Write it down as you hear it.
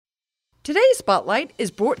Today's Spotlight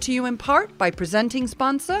is brought to you in part by presenting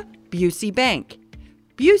sponsor, Busey Bank.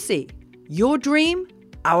 Busey, your dream,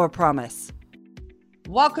 our promise.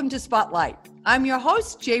 Welcome to Spotlight. I'm your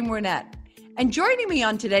host, Jane Wernette. And joining me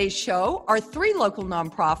on today's show are three local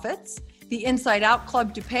nonprofits, the Inside Out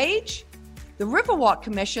Club DuPage, the Riverwalk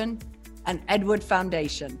Commission, and Edward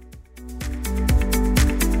Foundation.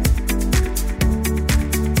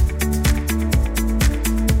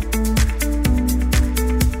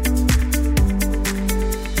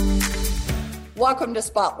 Welcome to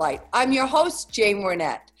Spotlight. I'm your host, Jane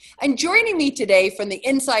Wernette. And joining me today from the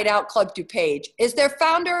Inside Out Club DuPage is their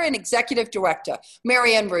founder and executive director,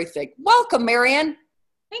 Marianne Ruthig. Welcome, Marianne.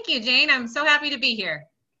 Thank you, Jane. I'm so happy to be here.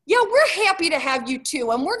 Yeah, we're happy to have you too.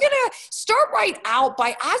 And we're going to start right out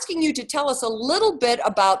by asking you to tell us a little bit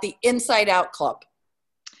about the Inside Out Club.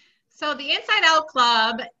 So the Inside Out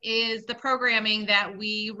Club is the programming that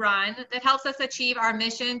we run that helps us achieve our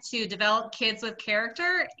mission to develop kids with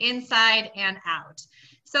character inside and out.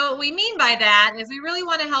 So what we mean by that is we really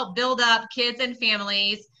want to help build up kids and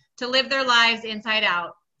families to live their lives inside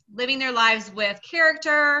out, living their lives with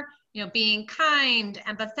character, being kind,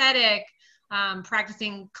 empathetic,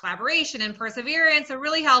 practicing collaboration and perseverance, so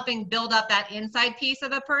really helping build up that inside piece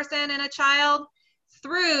of a person and a child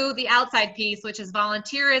through the outside piece, which is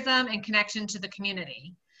volunteerism and connection to the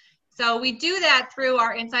community. So we do that through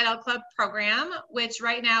our Inside Out Club program, which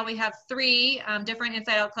right now we have three different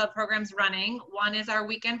Inside Out Club programs running. One is our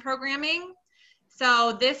weekend programming.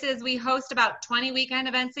 So we host about 20 weekend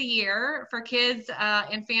events a year for kids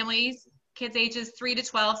and families, kids ages 3 to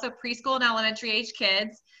 12, so preschool and elementary age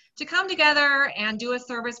kids, to come together and do a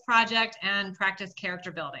service project and practice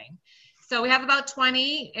character building. So we have about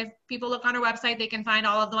 20. If people look on our website, they can find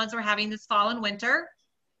all of the ones we're having this fall and winter.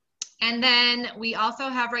 And then we also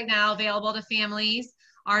have right now available to families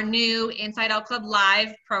our new Inside Out Club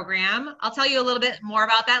Live program. I'll tell you a little bit more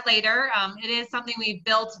about that later. It is something we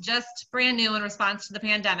built just brand new in response to the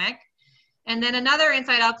pandemic. And then another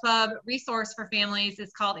Inside Out Club resource for families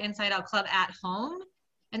is called Inside Out Club at Home.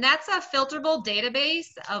 And that's a filterable database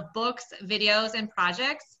of books, videos, and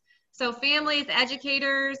projects. So families,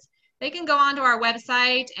 educators, they can go onto our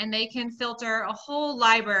website and they can filter a whole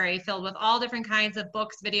library filled with all different kinds of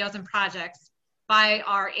books, videos, and projects by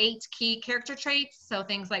our 8 key character traits. So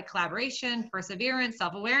things like collaboration, perseverance,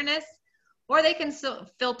 self-awareness, or they can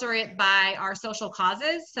filter it by our social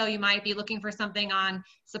causes. So you might be looking for something on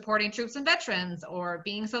supporting troops and veterans or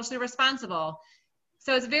being socially responsible.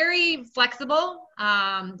 So it's very flexible.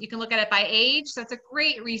 You can look at it by age. So it's a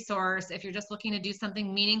great resource if you're just looking to do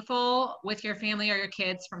something meaningful with your family or your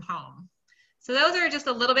kids from home. So those are just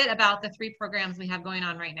a little bit about the 3 programs we have going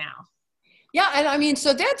on right now. Yeah, and I mean,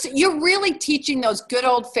 so you're really teaching those good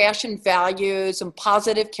old-fashioned values and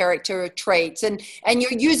positive character traits, and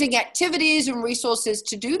you're using activities and resources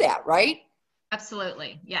to do that, right?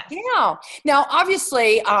 Absolutely, yes. Yeah. Now,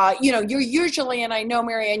 obviously, you're usually, and I know,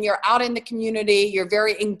 Marianne, you're out in the community, you're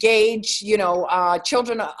very engaged,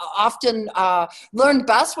 children often learn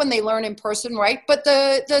best when they learn in person, right? But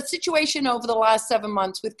the situation over the last 7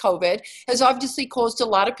 months with COVID has obviously caused a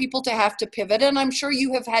lot of people to have to pivot, and I'm sure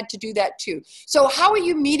you have had to do that too. So how are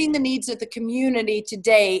you meeting the needs of the community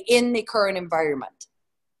today in the current environment?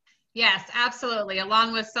 Yes, absolutely.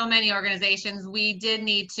 Along with so many organizations, we did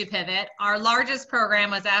need to pivot. Our largest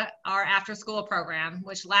program was our after-school program,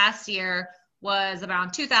 which last year was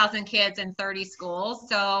around 2,000 kids in 30 schools.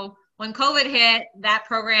 So when COVID hit, that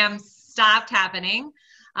program stopped happening.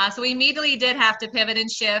 So we immediately did have to pivot and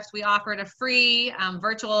shift. We offered a free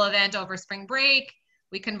virtual event over spring break.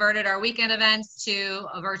 We converted our weekend events to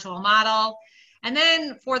a virtual model. And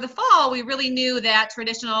then for the fall, we really knew that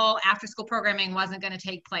traditional after-school programming wasn't going to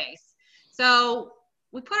take place. So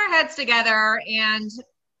we put our heads together and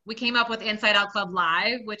we came up with Inside Out Club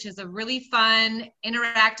Live, which is a really fun,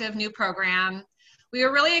 interactive new program. We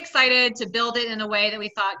were really excited to build it in a way that we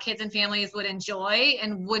thought kids and families would enjoy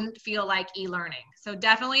and wouldn't feel like e-learning. So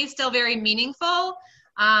definitely still very meaningful.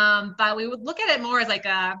 But we would look at it more as like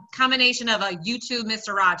a combination of a YouTube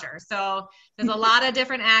Mr. Rogers. So there's a lot of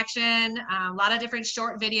different action, a lot of different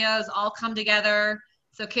short videos all come together.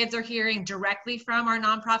 So kids are hearing directly from our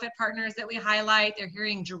nonprofit partners that we highlight. They're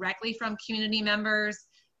hearing directly from community members,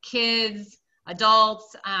 kids,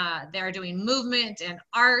 adults. They're doing movement and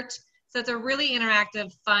art. So it's a really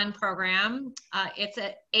interactive, fun program. It's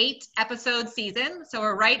an 8-episode season. So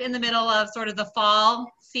we're right in the middle of sort of the fall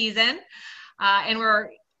season. And we're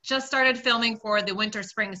just started filming for the winter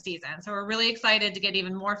spring season. So we're really excited to get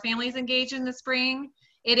even more families engaged in the spring.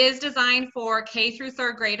 It is designed for K through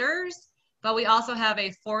 3rd graders, but we also have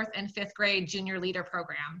a 4th and 5th grade junior leader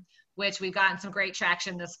program. which we've gotten some great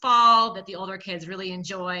traction this fall that the older kids really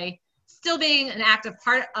enjoy, still being an active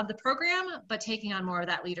part of the program, but taking on more of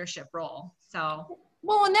that leadership role. So.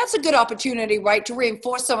 Well, and that's a good opportunity, right, to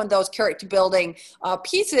reinforce some of those character building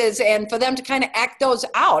pieces and for them to kind of act those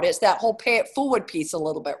out. It's that whole pay it forward piece a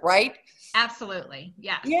little bit, right? Absolutely.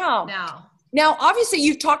 Yes. Yeah. No. Now, obviously,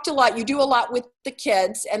 you've talked a lot. You do a lot with the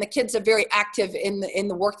kids, and the kids are very active in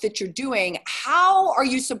the work that you're doing. How are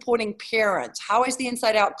you supporting parents? How is the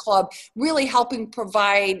Inside Out Club really helping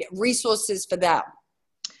provide resources for them?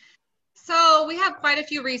 So we have quite a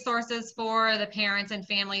few resources for the parents and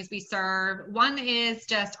families we serve. One is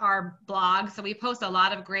just our blog. So we post a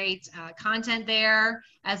lot of great content there,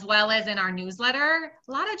 as well as in our newsletter.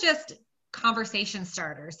 A lot of just conversation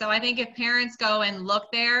starters. So I think if parents go and look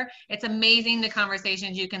there, it's amazing the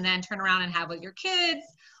conversations you can then turn around and have with your kids,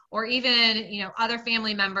 or even, you know, other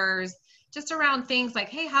family members, just around things like,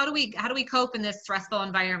 hey, how do we cope in this stressful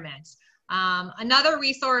environment? Another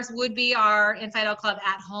resource would be our Inside Out Club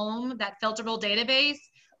at Home, that filterable database.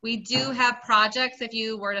 We do have projects. If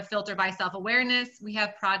you were to filter by self-awareness, we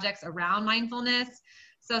have projects around mindfulness.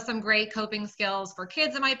 So some great coping skills for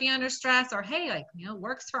kids that might be under stress, or hey, like, you know,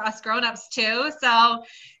 works for us grown-ups too. So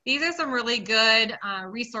these are some really good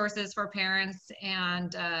resources for parents,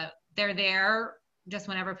 and they're there just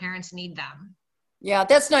whenever parents need them. Yeah,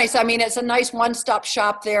 that's nice. I mean, it's a nice one-stop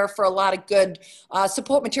shop there for a lot of good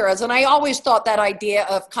support materials. And I always thought that idea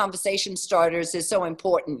of conversation starters is so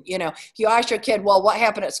important. You know, if you ask your kid, well, what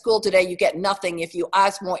happened at school today? You get nothing. If you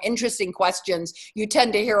ask more interesting questions, you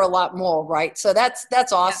tend to hear a lot more, right? So that's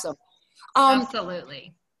awesome. Yes,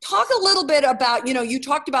 absolutely. Talk a little bit about, you know, you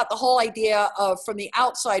talked about the whole idea of from the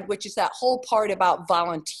outside, which is that whole part about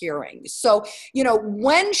volunteering. So, you know,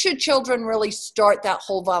 when should children really start that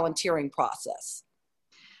whole volunteering process?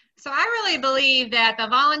 So I really believe that the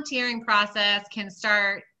volunteering process can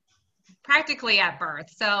start practically at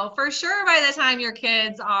birth. So for sure, by the time your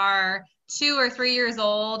kids are 2 or 3 years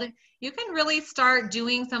old, you can really start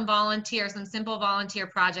doing some simple volunteer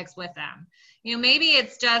projects with them. You know, maybe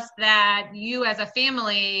it's just that you as a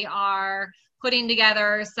family are putting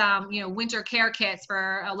together some, you know, winter care kits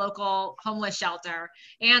for a local homeless shelter,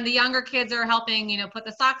 and the younger kids are helping, you know, put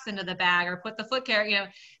the socks into the bag or put the foot care. You know,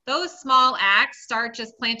 those small acts start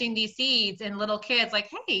just planting these seeds in little kids, like,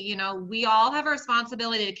 hey, you know, we all have a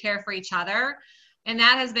responsibility to care for each other. And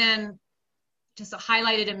that has been just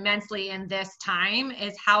highlighted immensely in this time,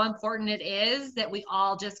 is how important it is that we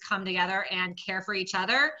all just come together and care for each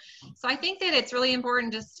other. So I think that it's really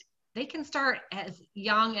important, just they can start as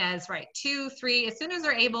young as 2, 3, as soon as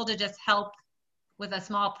they're able to just help with a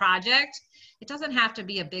small project. It doesn't have to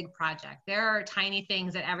be a big project. There are tiny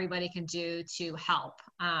things that everybody can do to help.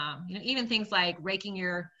 You know, even things like raking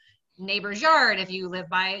your neighbor's yard. If you live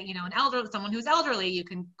by, you know, someone who's elderly, you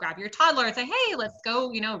can grab your toddler and say, hey, let's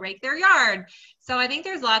go, you know, rake their yard. So I think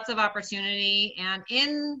there's lots of opportunity. And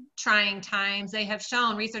in trying times,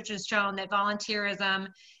 research has shown that volunteerism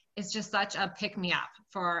is just such a pick-me-up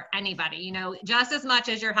for anybody. You know, just as much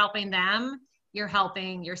as you're helping them, you're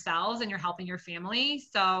helping yourselves and you're helping your family.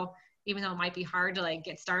 So even though it might be hard to like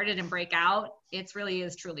get started and break out, it really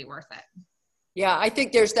is truly worth it. Yeah, I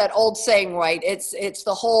think there's that old saying, right? It's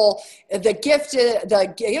the whole, the gift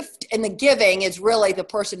and the giving is really the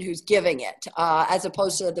person who's giving it, as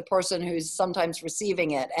opposed to the person who's sometimes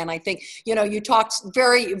receiving it. And I think, you know, you talked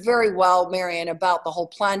very, very well, Marian, about the whole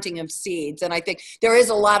planting of seeds. And I think there is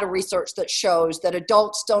a lot of research that shows that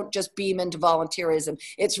adults don't just beam into volunteerism.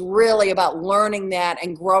 It's really about learning that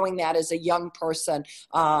and growing that as a young person.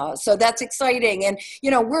 So that's exciting. And, you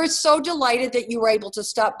know, we're so delighted that you were able to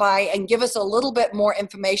stop by and give us a little bit more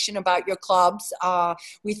information about your clubs.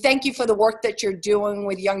 We thank you for the work that you're doing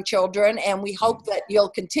with young children, and we hope that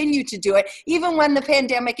you'll continue to do it even when the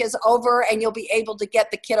pandemic is over and you'll be able to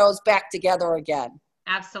get the kiddos back together again.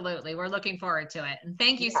 Absolutely. We're looking forward to it. And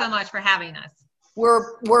thank you so much for having us.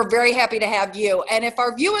 We're very happy to have you. And if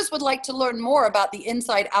our viewers would like to learn more about the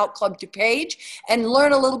Inside Out Club page and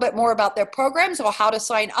learn a little bit more about their programs or how to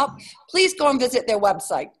sign up, please go and visit their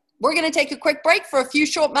website. We're going to take a quick break for a few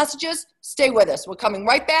short messages. Stay with us. We're coming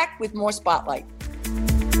right back with more Spotlight.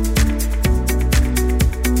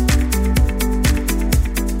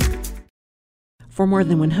 For more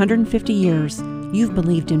than 150 years, you've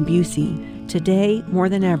believed in Busey. Today, more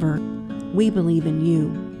than ever, we believe in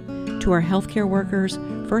you. To our healthcare workers,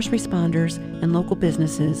 first responders, and local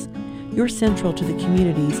businesses, you're central to the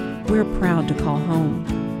communities we're proud to call home.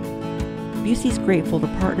 Busey's grateful to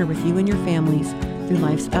partner with you and your families through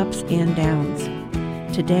life's ups and downs,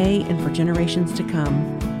 today and for generations to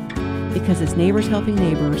come. Because as neighbors helping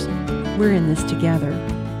neighbors, we're in this together.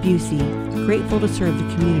 Busey, grateful to serve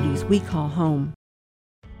the communities we call home.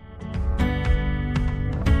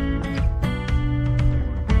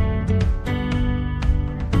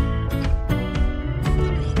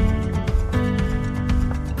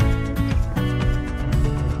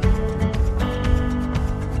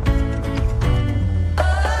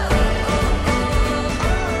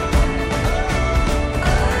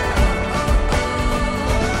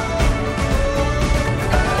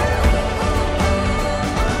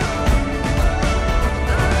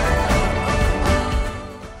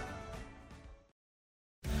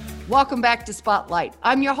 Welcome back to Spotlight.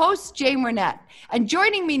 I'm your host, Jane Renette, and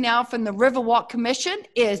joining me now from the Riverwalk Commission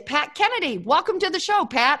is Pat Kennedy. Welcome to the show,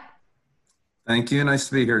 Pat. Thank you. Nice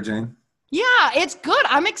to be here, Jane. Yeah, it's good.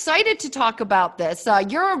 I'm excited to talk about this.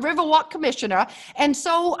 You're a Riverwalk commissioner, and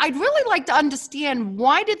so I'd really like to understand,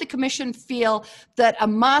 why did the commission feel that a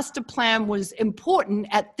master plan was important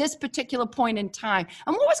at this particular point in time,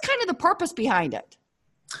 and what was kind of the purpose behind it?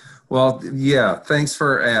 Well, yeah, thanks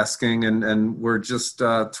for asking. And we're just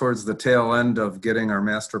towards the tail end of getting our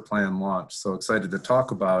master plan launched. So excited to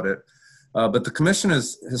talk about it. But the commission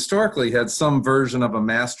has historically had some version of a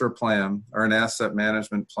master plan or an asset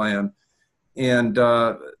management plan. And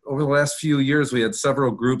over the last few years, we had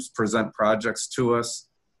several groups present projects to us,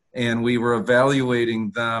 and we were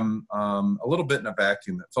evaluating them a little bit in a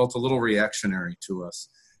vacuum. It felt a little reactionary to us.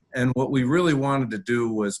 And what we really wanted to do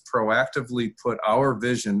was proactively put our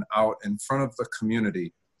vision out in front of the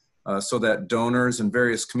community so that donors and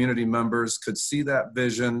various community members could see that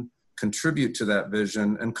vision, contribute to that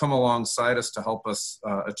vision, and come alongside us to help us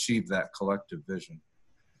achieve that collective vision.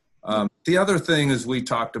 The other thing, as we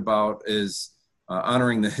talked about, is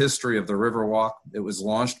honoring the history of the Riverwalk. It was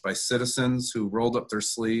launched by citizens who rolled up their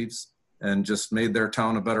sleeves and just made their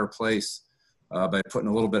town a better place by putting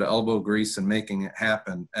a little bit of elbow grease and making it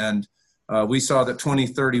happen. And we saw that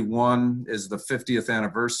 2031 is the 50th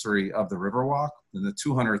anniversary of the Riverwalk and the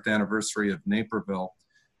 200th anniversary of Naperville,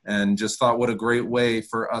 and just thought what a great way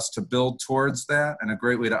for us to build towards that, and a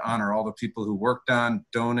great way to honor all the people who worked on,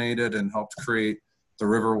 donated, and helped create the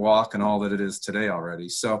Riverwalk and all that it is today already.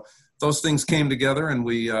 So those things came together, and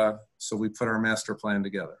we put our master plan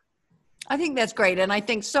together. I think that's great. And I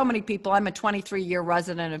think so many people, I'm a 23-year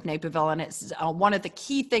resident of Naperville, and it's one of the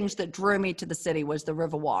key things that drew me to the city was the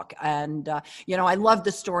Riverwalk. And, I love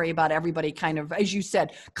the story about everybody kind of, as you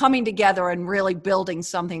said, coming together and really building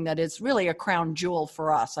something that is really a crown jewel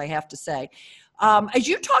for us, I have to say. As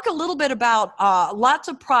you talk a little bit about lots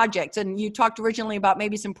of projects, and you talked originally about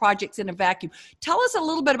maybe some projects in a vacuum, tell us a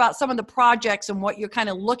little bit about some of the projects and what you're kind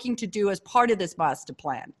of looking to do as part of this master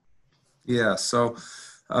plan. Yeah, so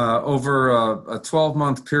over a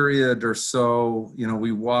 12-month period or so,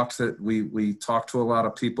 we talked to a lot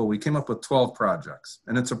of people. We came up with 12 projects,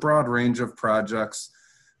 and it's a broad range of projects.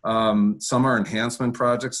 Some are enhancement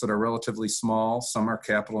projects that are relatively small. Some are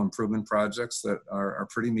capital improvement projects that are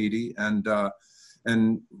pretty meaty.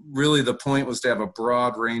 And really the point was to have a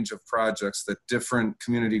broad range of projects that different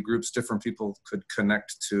community groups, different people could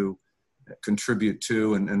connect to, contribute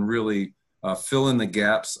to, and really fill in the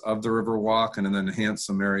gaps of the Riverwalk, and then enhance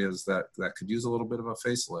some areas that could use a little bit of a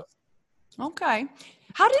facelift. Okay.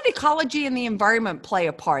 How did ecology and the environment play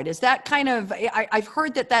a part? Is that kind of, I've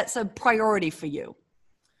heard that that's a priority for you.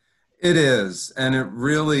 It is. And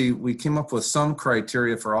we came up with some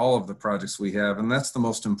criteria for all of the projects we have. And that's the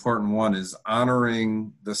most important one, is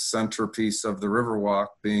honoring the centerpiece of the Riverwalk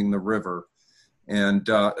being the river. And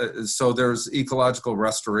so there's ecological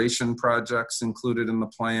restoration projects included in the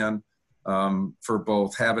plan. For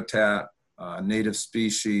both habitat, native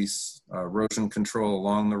species, erosion control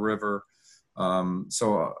along the river.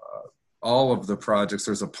 All of the projects,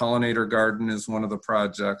 there's a pollinator garden is one of the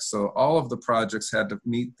projects. So all of the projects had to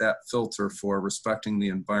meet that filter for respecting the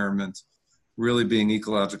environment, really being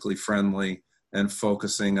ecologically friendly, and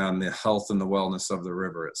focusing on the health and the wellness of the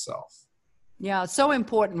river itself. Yeah, so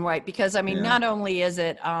important, right? Because not only is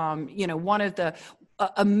it, one of the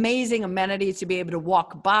amazing amenities to be able to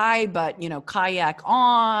walk by, but, kayak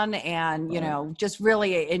on, and, just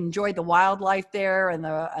really enjoy the wildlife there and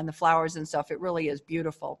the flowers and stuff. It really is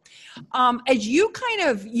beautiful. As you kind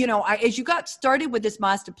of, as you got started with this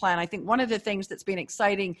master plan, I think one of the things that's been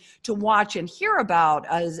exciting to watch and hear about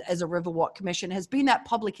as a Riverwalk Commission has been that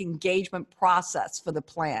public engagement process for the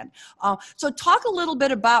plan. So talk a little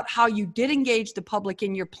bit about how you did engage the public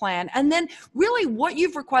in your plan, and then really what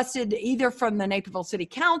you've requested either from the Naperville City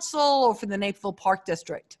Council or from the Naperville Park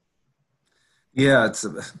District. Yeah, it's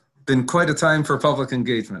been quite a time for public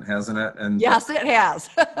engagement, hasn't it? And yes, it has.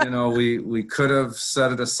 we could have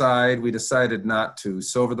set it aside. We decided not to.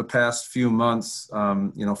 So over the past few months,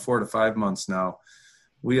 4 to 5 months now,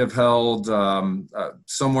 We have held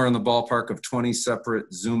somewhere in the ballpark of 20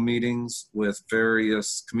 separate Zoom meetings with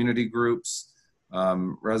various community groups,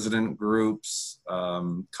 resident groups,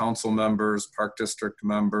 council members, park district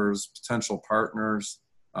members, potential partners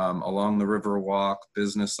along the Riverwalk,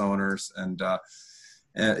 business owners, and a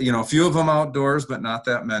few of them outdoors, but not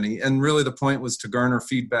that many. And really the point was to garner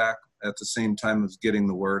feedback at the same time as getting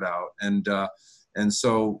the word out. And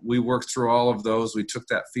so we worked through all of those. We took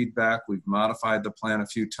that feedback. We've modified the plan a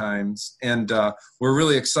few times. And we're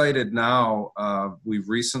really excited now. We've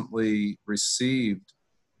recently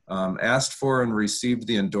asked for and received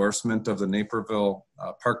the endorsement of the Naperville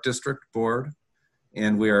Park District Board.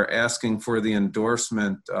 And we are asking for the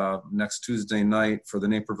endorsement next Tuesday night for the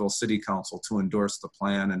Naperville City Council to endorse the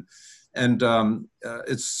plan. And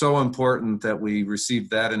it's so important that we receive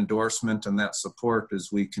that endorsement and that support as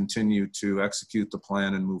we continue to execute the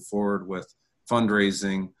plan and move forward with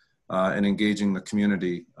fundraising and engaging the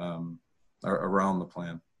community around the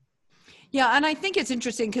plan. Yeah, and I think it's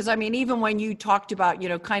interesting because, I mean, even when you talked about,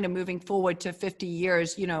 kind of moving forward to 50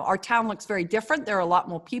 years, our town looks very different. There are a lot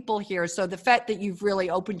more people here. So the fact that you've really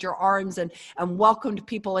opened your arms and welcomed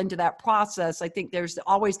people into that process, I think there's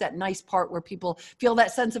always that nice part where people feel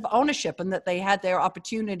that sense of ownership and that they had their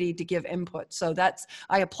opportunity to give input. So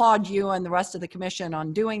I applaud you and the rest of the commission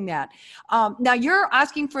on doing that. Now, you're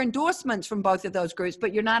asking for endorsements from both of those groups,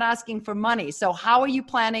 but you're not asking for money. So how are you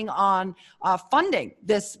planning on funding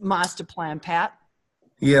this master plan, Pat?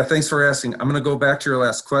 Yeah, thanks for asking. I'm going to go back to your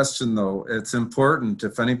last question, though. It's important,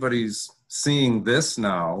 if anybody's seeing this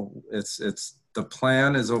now, the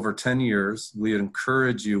plan is over 10 years. We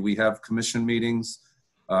encourage you. We have commission meetings.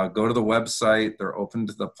 Go to the website. They're open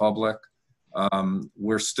to the public.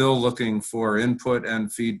 We're still looking for input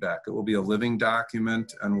and feedback. It will be a living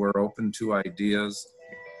document, and we're open to ideas.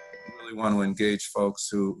 We really want to engage folks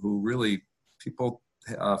who really, people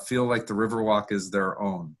feel like the Riverwalk is their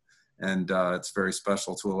own. And it's very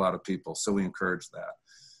special to a lot of people, so we encourage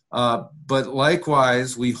that. But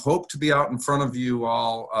likewise, we hope to be out in front of you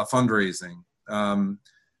all fundraising.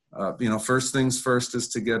 First things first is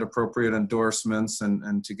to get appropriate endorsements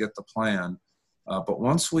and to get the plan. But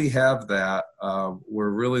once we have that, we're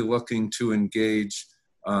really looking to engage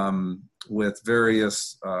with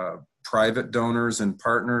various private donors and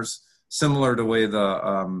partners, similar to the way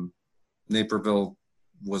the Naperville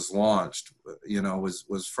was launched,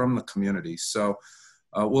 was from the community. So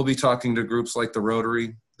we'll be talking to groups like the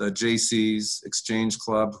Rotary, the JC's, Exchange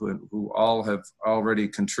Club, who all have already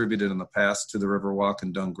contributed in the past to the Riverwalk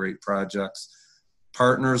and done great projects.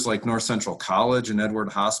 Partners like North Central College and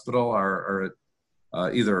Edward Hospital are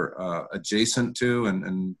either adjacent to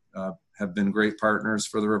and have been great partners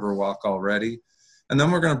for the Riverwalk already. And then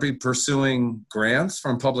we're going to be pursuing grants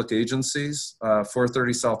from public agencies.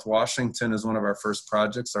 430 South Washington is one of our first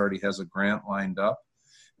projects, already has a grant lined up.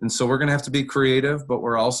 And so we're going to have to be creative, but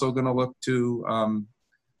we're also going to look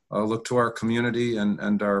to our community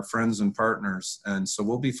and our friends and partners. And so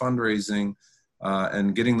we'll be fundraising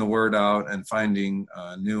and getting the word out and finding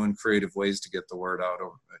new and creative ways to get the word out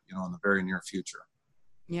in the very near future.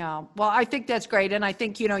 Yeah, well, I think that's great. And I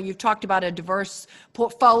think, you've talked about a diverse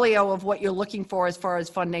portfolio of what you're looking for as far as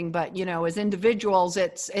funding. But, as individuals,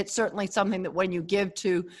 it's certainly something that when you give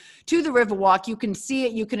to the Riverwalk, you can see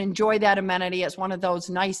it, you can enjoy that amenity. It's one of those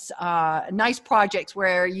nice projects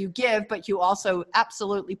where you give, but you also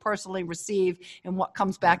absolutely personally receive and what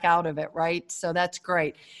comes back out of it, right? So that's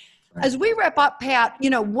great. Right. As we wrap up, Pat,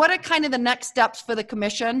 what are kind of the next steps for the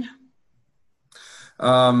commission?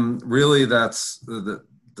 Really, that's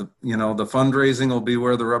the fundraising will be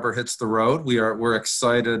where the rubber hits the road. We're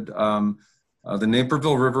excited. The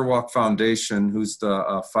Naperville Riverwalk Foundation, who's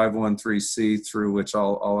the 501(c)(3) through which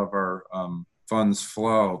all of our funds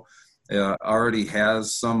flow, already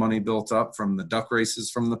has some money built up from the duck races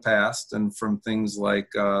from the past and from things like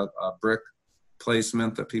brick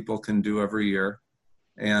placement that people can do every year.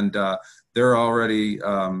 And they're already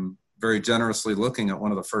very generously looking at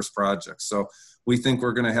one of the first projects. So we think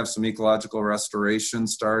we're going to have some ecological restoration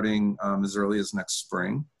starting as early as next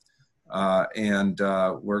spring. And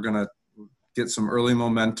we're going to get some early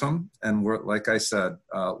momentum. And we're, like I said,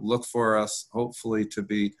 look for us hopefully to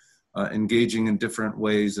be engaging in different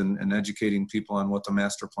ways and educating people on what the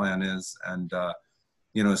master plan is. And,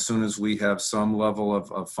 as soon as we have some level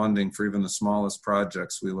of funding for even the smallest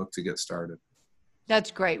projects, we look to get started.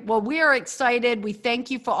 That's great. Well, we are excited. We thank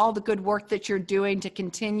you for all the good work that you're doing to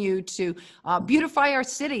continue to beautify our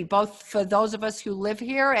city, both for those of us who live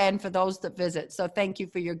here and for those that visit. So thank you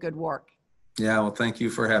for your good work. Yeah, well, thank you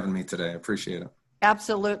for having me today. I appreciate it.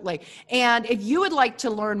 Absolutely. And if you would like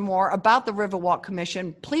to learn more about the Riverwalk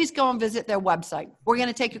Commission, please go and visit their website. We're going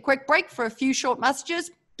to take a quick break for a few short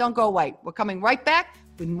messages. Don't go away. We're coming right back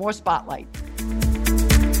with more Spotlight.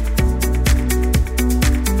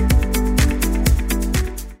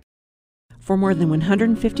 For more than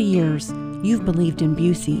 150 years, you've believed in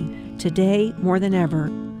Busey. Today, more than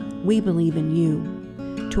ever, we believe in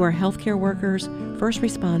you. To our healthcare workers, first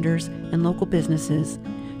responders, and local businesses,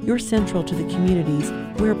 you're central to the communities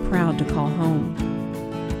we're proud to call home.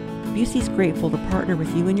 Busey's grateful to partner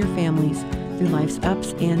with you and your families through life's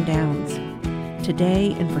ups and downs,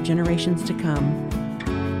 today and for generations to come.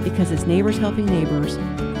 Because as neighbors helping neighbors,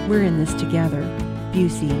 we're in this together.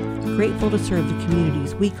 Busey, grateful to serve the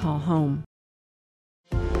communities we call home.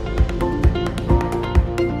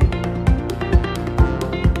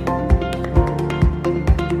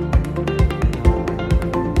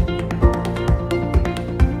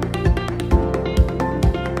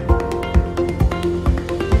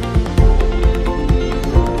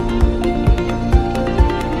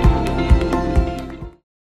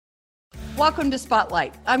 Welcome to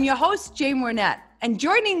Spotlight. I'm your host, Jane Wernette, and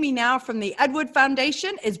joining me now from the Edward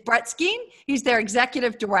Foundation is Brett Skeen. He's their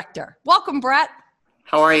executive director. Welcome, Brett.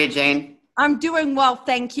 How are you, Jane? I'm doing well,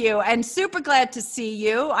 thank you, and super glad to see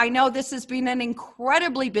you. I know this has been an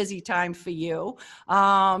incredibly busy time for you.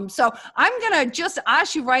 So I'm going to just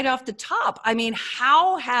ask you right off the top, I mean,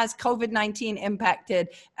 how has COVID-19 impacted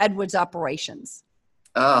Edward's operations?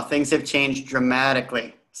 Oh, things have changed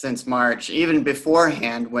dramatically since March. Even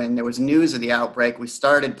beforehand, when there was news of the outbreak, we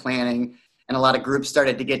started planning, and a lot of groups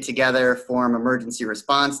started to get together, form emergency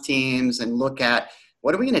response teams, and look at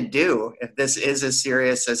what are we going to do if this is as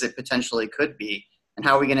serious as it potentially could be, and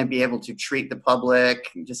how are we going to be able to treat the public,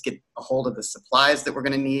 and just get a hold of the supplies that we're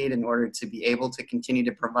going to need in order to be able to continue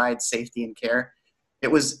to provide safety and care. It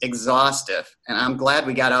was exhaustive, and I'm glad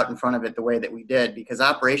we got out in front of it the way that we did, because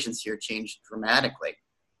operations here changed dramatically.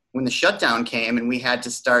 When the shutdown came and we had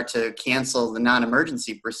to start to cancel the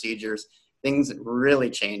non-emergency procedures, things really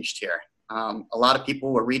changed here. A lot of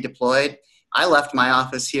people were redeployed. I left my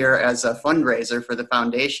office here as a fundraiser for the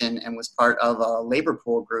foundation and was part of a labor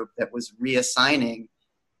pool group that was reassigning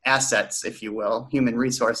assets, if you will, human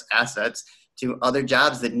resource assets, to other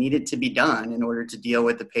jobs that needed to be done in order to deal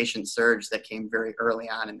with the patient surge that came very early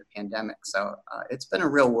on in the pandemic. So it's been a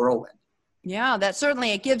real whirlwind. Yeah, that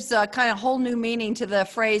certainly, it gives a kind of whole new meaning to the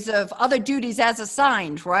phrase of other duties as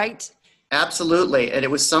assigned, right? Absolutely. And it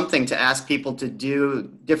was something to ask people to do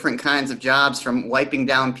different kinds of jobs, from wiping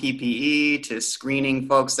down PPE to screening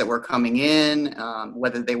folks that were coming in,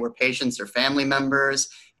 whether they were patients or family members,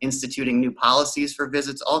 instituting new policies for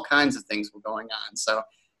visits, all kinds of things were going on. So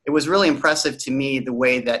it was really impressive to me the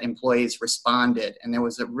way that employees responded. And there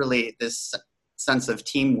was this sense of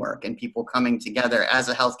teamwork and people coming together as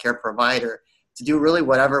a healthcare provider to do really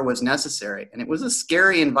whatever was necessary. And it was a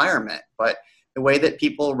scary environment, but the way that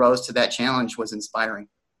people rose to that challenge was inspiring.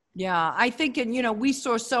 Yeah, I think, and we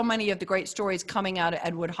saw so many of the great stories coming out of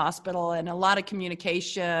Edward Hospital, and a lot of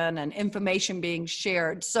communication and information being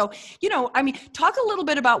shared. So, talk a little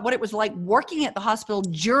bit about what it was like working at the hospital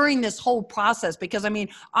during this whole process, because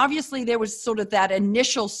obviously there was sort of that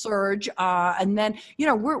initial surge, and then,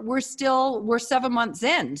 we're 7 months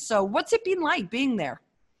in. So what's it been like being there?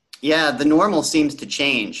 Yeah, the normal seems to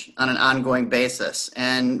change on an ongoing basis.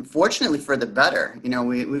 And fortunately for the better,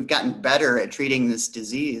 we've gotten better at treating this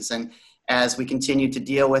disease. And as we continue to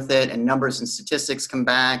deal with it and numbers and statistics come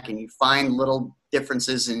back and you find little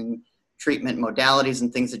differences in treatment modalities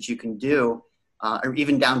and things that you can do, or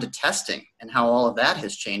even down to testing and how all of that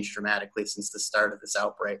has changed dramatically since the start of this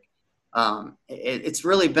outbreak. It's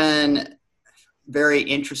really been very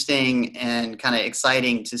interesting and kind of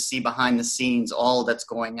exciting to see behind the scenes all that's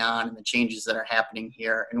going on and the changes that are happening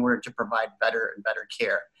here in order to provide better and better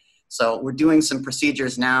care. So we're doing some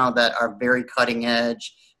procedures now that are very cutting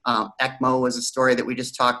edge. ECMO is a story that we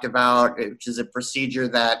just talked about, which is a procedure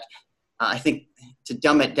that I think, to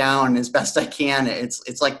dumb it down as best I can,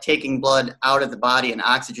 it's like taking blood out of the body and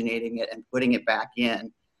oxygenating it and putting it back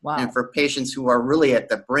in. Wow. And for patients who are really at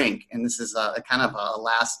the brink, and this is a kind of a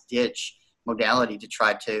last ditch modality to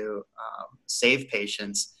try to save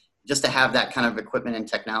patients, just to have that kind of equipment and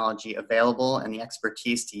technology available and the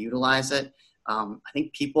expertise to utilize it. I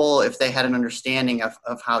think people, if they had an understanding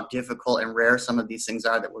of how difficult and rare some of these things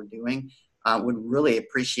are that we're doing, would really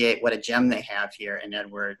appreciate what a gem they have here in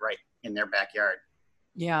Edward, right in their backyard.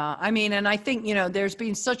 Yeah, and I think, there's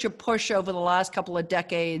been such a push over the last couple of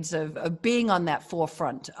decades of being on that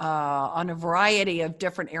forefront on a variety of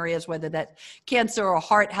different areas, whether that's cancer or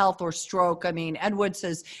heart health or stroke. Edwards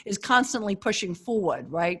is constantly pushing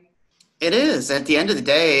forward, right? It is. At the end of the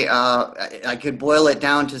day, I could boil it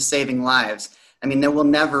down to saving lives. I mean, there will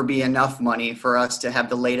never be enough money for us to have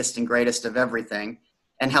the latest and greatest of everything.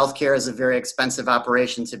 And healthcare is a very expensive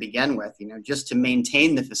operation to begin with. You know, just to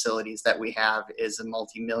maintain the facilities that we have is a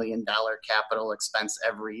multi-million-dollar capital expense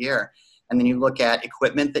every year. And then you look at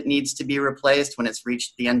equipment that needs to be replaced when it's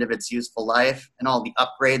reached the end of its useful life, and all the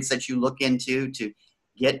upgrades that you look into to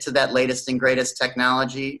get to that latest and greatest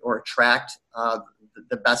technology or attract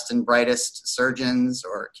the best and brightest surgeons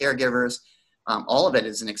or caregivers. All of it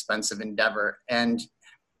is an expensive endeavor, and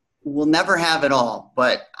we'll never have it all,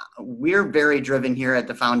 but we're very driven here at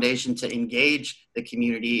the foundation to engage the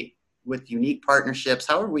community with unique partnerships,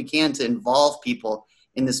 however we can, to involve people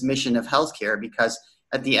in this mission of healthcare, because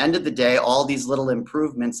at the end of the day, all these little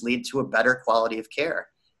improvements lead to a better quality of care.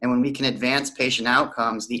 And when we can advance patient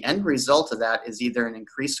outcomes, the end result of that is either an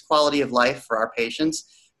increased quality of life for our patients,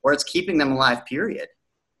 or it's keeping them alive, period.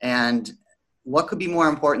 And what could be more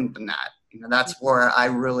important than that? You know, that's where I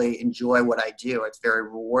really enjoy what I do. It's very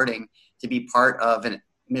rewarding to be part of a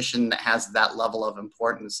mission that has that level of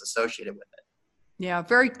importance associated with it. Yeah,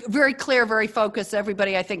 very, very clear, very focused.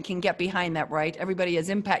 Everybody, I think, can get behind that, right? Everybody is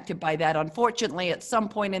impacted by that, unfortunately, at some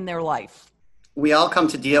point in their life. We all come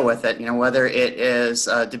to deal with it, you know, whether it is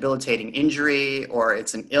a debilitating injury or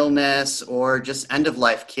it's an illness or just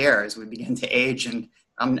end-of-life care as we begin to age. And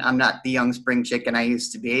I'm not the young spring chicken I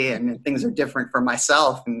used to be, and things are different for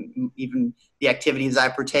myself and even the activities I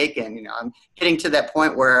partake in. You know, I'm getting to that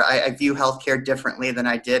point where I view healthcare differently than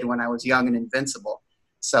I did when I was young and invincible.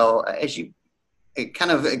 So as you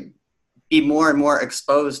kind of be more and more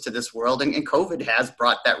exposed to this world, and COVID has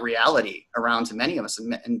brought that reality around to many of us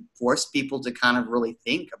and forced people to kind of really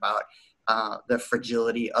think about the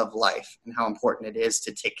fragility of life and how important it is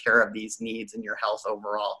to take care of these needs and your health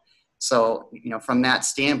overall. So, you know, from that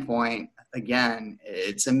standpoint, again,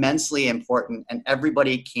 it's immensely important, and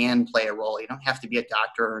everybody can play a role. You don't have to be a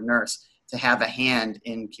doctor or a nurse to have a hand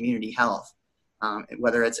in community health,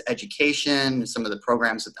 whether it's education, some of the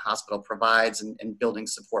programs that the hospital provides, and building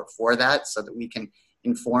support for that so that we can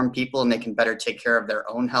inform people and they can better take care of their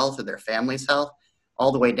own health or their family's health,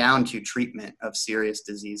 all the way down to treatment of serious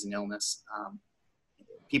disease and illness.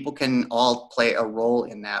 People can all play a role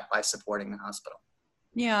in that by supporting the hospital.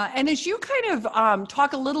 Yeah, and as you kind of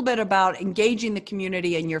talk a little bit about engaging the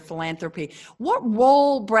community in your philanthropy, what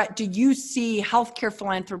role, Brett, do you see healthcare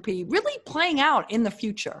philanthropy really playing out in the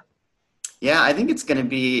future? Yeah, I think it's going to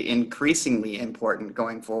be increasingly important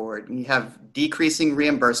going forward. We have decreasing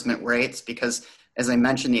reimbursement rates because, as I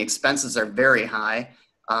mentioned, the expenses are very high.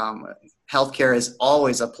 Healthcare is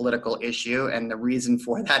always a political issue, and the reason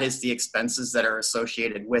for that is the expenses that are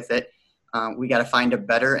associated with it. We got to find a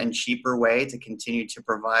better and cheaper way to continue to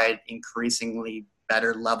provide increasingly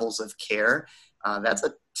better levels of care. That's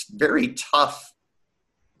a very tough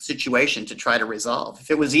situation to try to resolve. If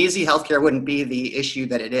it was easy, healthcare wouldn't be the issue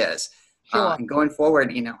that it is. Sure. And going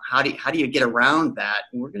forward, you know, how do you get around that?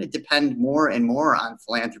 We're going to depend more and more on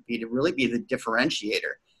philanthropy to really be the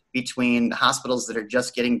differentiator between the hospitals that are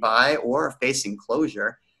just getting by or facing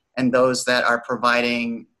closure and those that are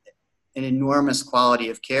providing an enormous quality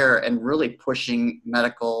of care and really pushing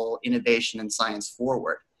medical innovation and science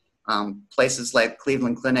forward. Places like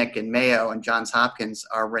Cleveland Clinic and Mayo and Johns Hopkins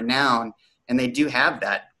are renowned, and they do have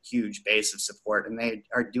that huge base of support, and they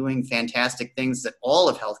are doing fantastic things that all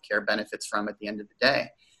of healthcare benefits from at the end of the day.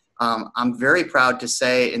 I'm very proud to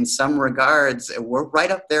say in some regards, we're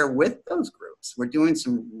right up there with those groups. We're doing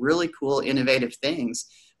some really cool, innovative things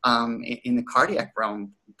in the cardiac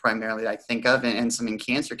realm, primarily, I think of, and some in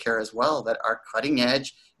cancer care as well, that are cutting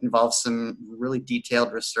edge, involve some really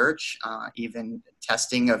detailed research, even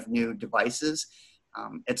testing of new devices.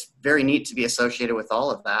 It's very neat to be associated with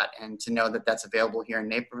all of that, and to know that that's available here in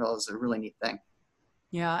Naperville is a really neat thing.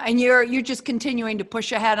 Yeah, and you're just continuing to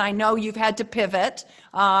push ahead. I know you've had to pivot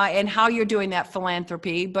and how you're doing that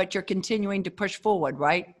philanthropy, but you're continuing to push forward,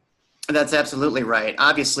 right? That's absolutely right.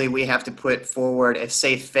 Obviously, we have to put forward a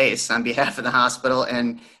safe face on behalf of the hospital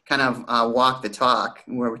and kind of walk the talk,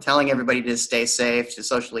 where we're telling everybody to stay safe, to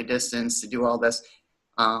socially distance, to do all this,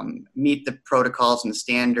 meet the protocols and the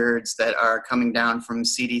standards that are coming down from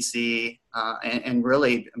CDC, and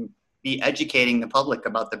really be educating the public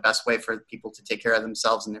about the best way for people to take care of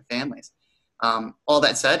themselves and their families. All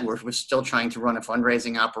that said, we're still trying to run a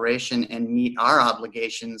fundraising operation and meet our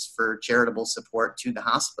obligations for charitable support to the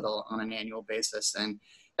hospital on an annual basis. And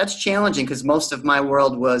that's challenging because most of my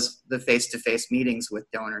world was the face-to-face meetings with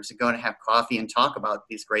donors, to go and have coffee and talk about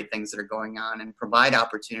these great things that are going on and provide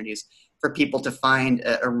opportunities for people to find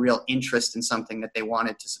a real interest in something that they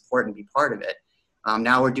wanted to support and be part of it.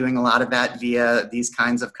 Now we're doing a lot of that via these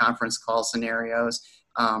kinds of conference call scenarios.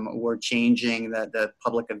 We're changing the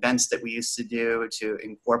public events that we used to do to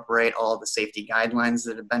incorporate all the safety guidelines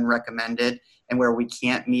that have been recommended. And where we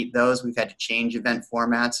can't meet those, we've had to change event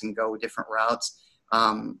formats and go different routes.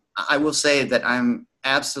 I will say that I'm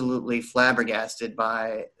absolutely flabbergasted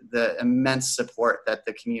by the immense support that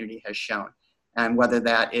the community has shown. And whether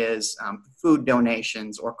that is food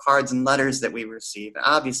donations or cards and letters that we receive,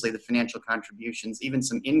 obviously the financial contributions, even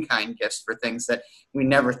some in-kind gifts for things that we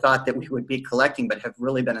never thought that we would be collecting, but have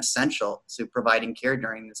really been essential to providing care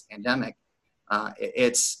during this pandemic.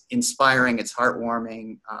 It's inspiring, it's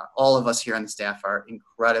heartwarming. All of us here on the staff are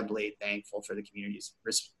incredibly thankful for the community's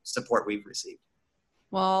support we've received.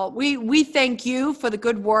 Well, we thank you for the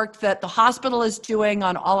good work that the hospital is doing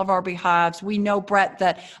on all of our behalves. We know, Brett,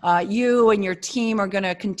 that you and your team are going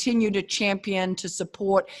to continue to champion, to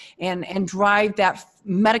support, and drive that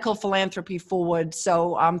medical philanthropy forward.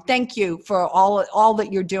 So thank you for all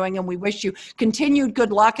that you're doing, and we wish you continued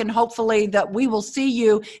good luck, and hopefully that we will see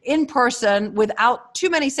you in person without too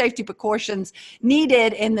many safety precautions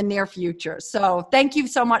needed in the near future. So thank you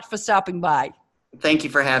so much for stopping by. Thank you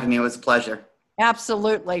for having me. It was a pleasure.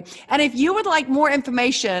 Absolutely. And if you would like more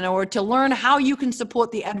information or to learn how you can support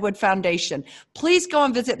the Edward Foundation, please go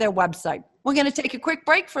and visit their website. We're going to take a quick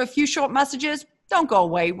break for a few short messages. Don't go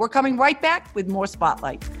away. We're coming right back with more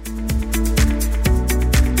Spotlight.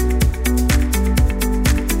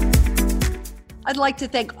 I'd like to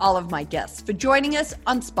thank all of my guests for joining us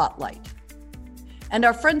on Spotlight, and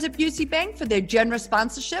our friends at Busey Bank for their generous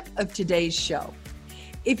sponsorship of today's show.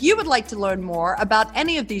 If you would like to learn more about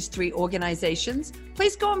any of these three organizations,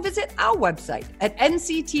 please go and visit our website at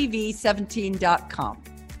nctv17.com.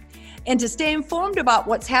 And to stay informed about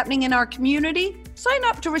what's happening in our community, sign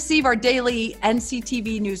up to receive our daily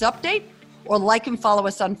NCTV news update or like and follow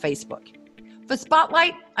us on Facebook. For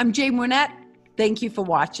Spotlight, I'm Jay Moonette. Thank you for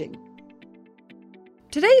watching.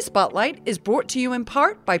 Today's Spotlight is brought to you in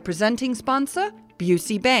part by presenting sponsor,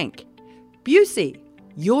 Busey Bank. Busey,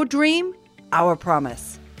 your dream, our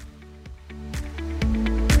promise.